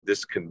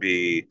this can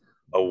be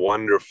a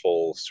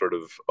wonderful sort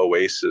of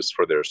oasis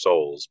for their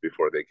souls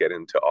before they get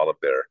into all of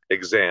their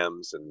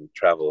exams and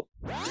travel.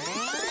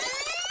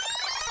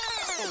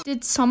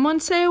 Did someone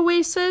say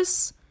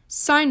oasis?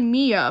 Sign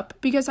me up,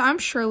 because I'm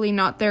surely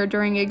not there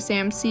during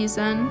exam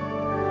season.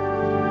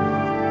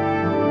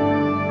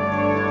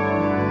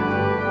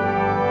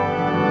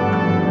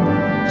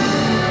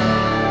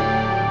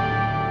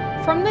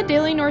 From the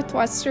Daily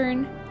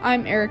Northwestern,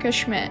 I'm Erica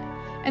Schmidt,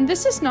 and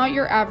this is not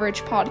your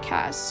average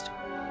podcast.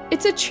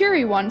 It's a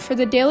cheery one for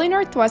the Daily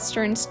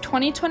Northwestern's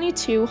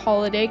 2022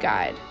 Holiday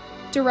Guide.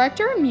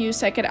 Director of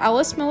Music at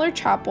Alice Millar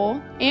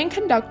Chapel and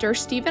conductor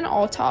Stephen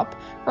Altop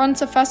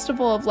runs a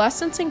festival of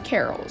lessons and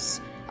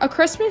carols, a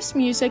Christmas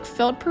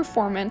music-filled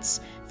performance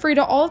free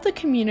to all of the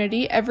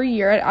community every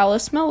year at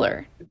Alice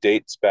Millar. It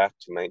dates back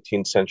to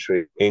 19th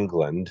century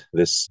England,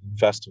 this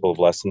festival of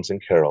lessons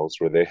and carols,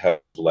 where they have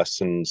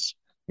lessons,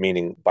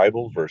 meaning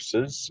Bible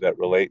verses that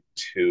relate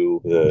to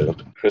the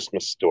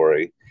Christmas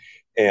story,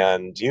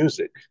 and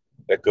music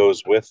that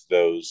goes with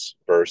those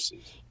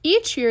verses.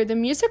 Each year, the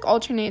music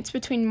alternates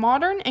between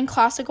modern and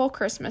classical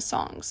Christmas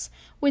songs,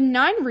 with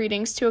 9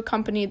 readings to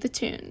accompany the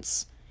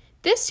tunes.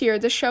 This year,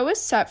 the show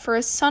is set for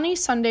a sunny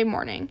Sunday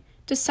morning,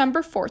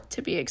 December 4th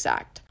to be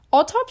exact.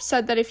 Altop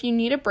said that if you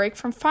need a break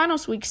from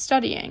finals week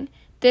studying,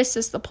 this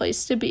is the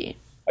place to be.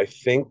 I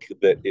think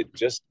that it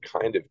just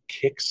kind of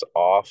kicks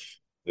off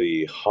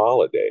the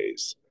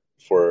holidays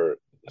for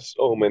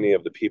so many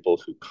of the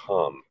people who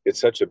come.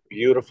 It's such a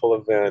beautiful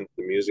event.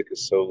 The music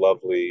is so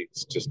lovely.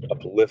 It's just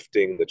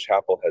uplifting. The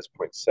chapel has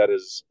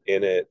poinsettias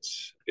in it.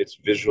 It's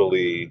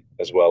visually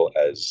as well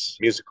as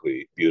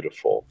musically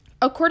beautiful.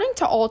 According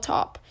to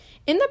Altop,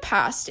 in the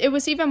past, it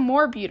was even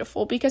more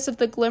beautiful because of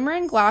the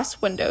glimmering glass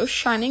windows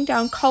shining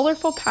down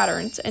colorful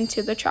patterns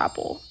into the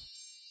chapel.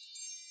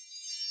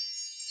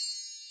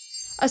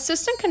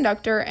 Assistant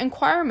conductor and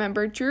choir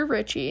member Drew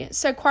Ritchie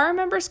said choir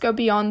members go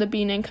beyond the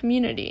being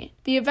community.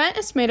 The event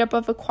is made up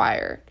of a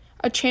choir,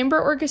 a chamber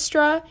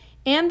orchestra,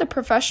 and the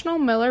professional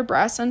Millar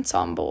Brass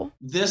Ensemble.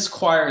 This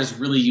choir is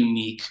really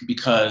unique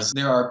because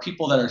there are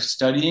people that are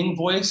studying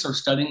voice or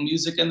studying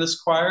music in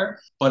this choir,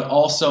 but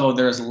also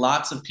there's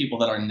lots of people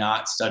that are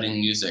not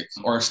studying music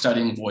or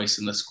studying voice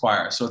in this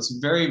choir. So it's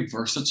very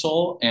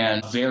versatile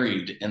and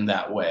varied in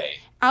that way.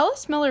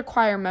 Alice Millar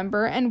choir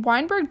member and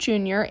Weinberg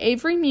Jr.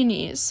 Avery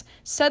Muniz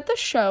said the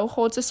show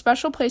holds a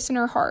special place in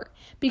her heart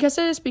because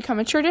it has become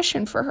a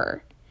tradition for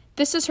her.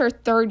 This is her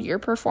 3rd year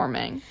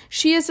performing.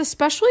 She is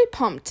especially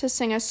pumped to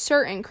sing a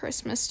certain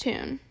Christmas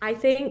tune. I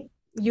think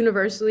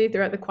universally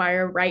throughout the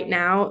choir right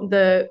now,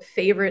 the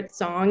favorite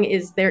song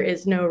is There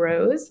Is No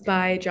Rose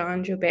by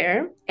John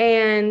Joubert.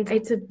 And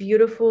it's a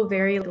beautiful,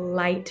 very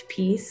light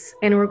piece.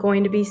 And we're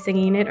going to be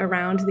singing it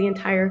around the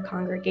entire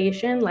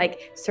congregation,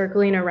 like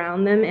circling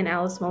around them in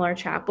Alice Millar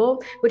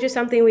Chapel, which is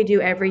something we do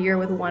every year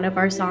with one of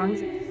our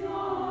songs.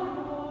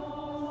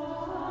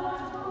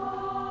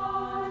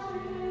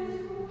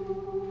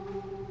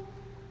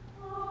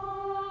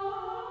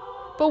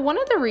 But one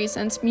of the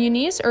reasons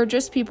Muniz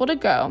urges people to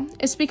go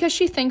is because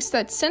she thinks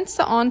that since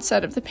the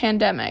onset of the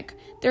pandemic,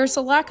 there is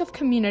a lack of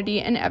community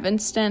in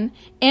Evanston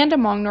and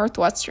among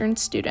Northwestern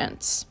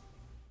students.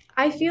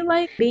 I feel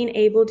like being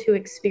able to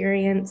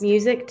experience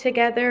music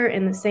together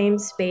in the same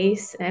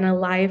space and a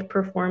live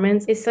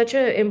performance is such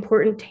an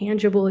important,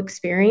 tangible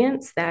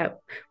experience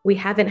that we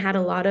haven't had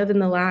a lot of in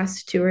the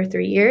last 2 or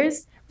 3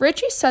 years.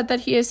 Richie said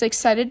that he is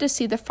excited to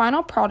see the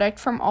final product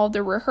from all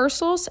the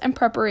rehearsals and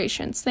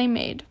preparations they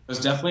made. There's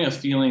definitely a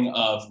feeling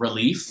of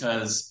relief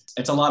because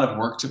it's a lot of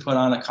work to put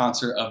on a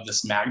concert of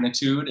this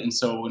magnitude. And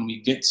so when we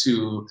get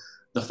to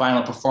the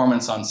final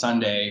performance on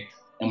Sunday,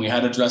 and we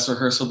had a dress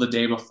rehearsal the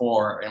day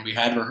before, and we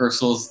had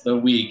rehearsals the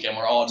week, and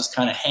we're all just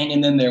kind of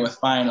hanging in there with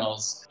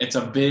finals, it's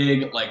a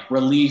big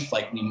relief,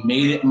 we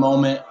made it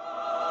moment.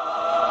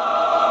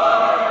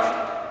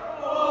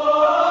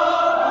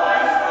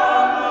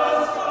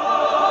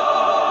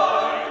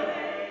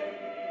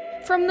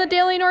 From the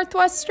Daily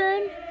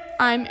Northwestern,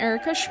 I'm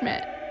Erica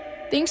Schmidt.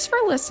 Thanks for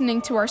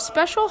listening to our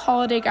special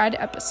Holiday Guide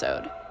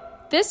episode.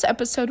 This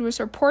episode was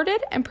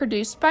reported and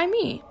produced by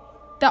me.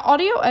 The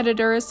audio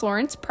editor is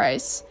Lawrence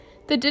Price,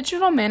 the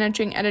digital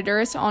managing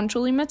editor is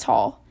Anjali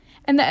Mittal,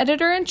 and the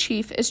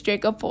editor-in-chief is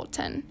Jacob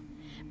Fulton.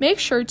 Make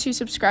sure to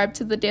subscribe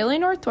to the Daily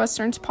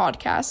Northwestern's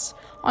podcasts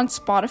on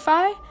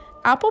Spotify,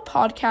 Apple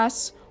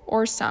Podcasts,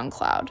 or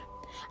SoundCloud.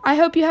 I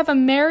hope you have a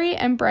merry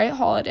and bright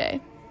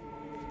holiday.